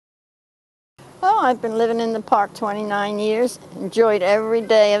Oh, I've been living in the park 29 years, enjoyed every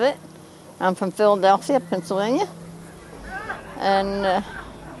day of it. I'm from Philadelphia, Pennsylvania, and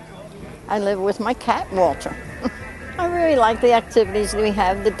I live with my cat, Walter. I really like the activities we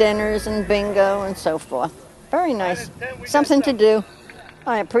have, the dinners and bingo and so forth. Very nice. Something to do.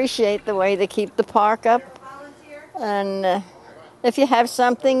 I appreciate the way they keep the park up. And if you have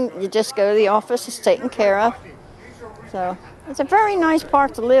something, you just go to the office, it's taken care of. So it's a very nice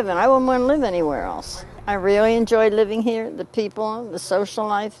park to live in. I wouldn't want to live anywhere else. I really enjoy living here, the people, the social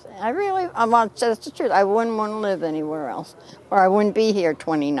life. That's the truth. I wouldn't want to live anywhere else, or I wouldn't be here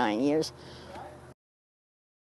 29 years.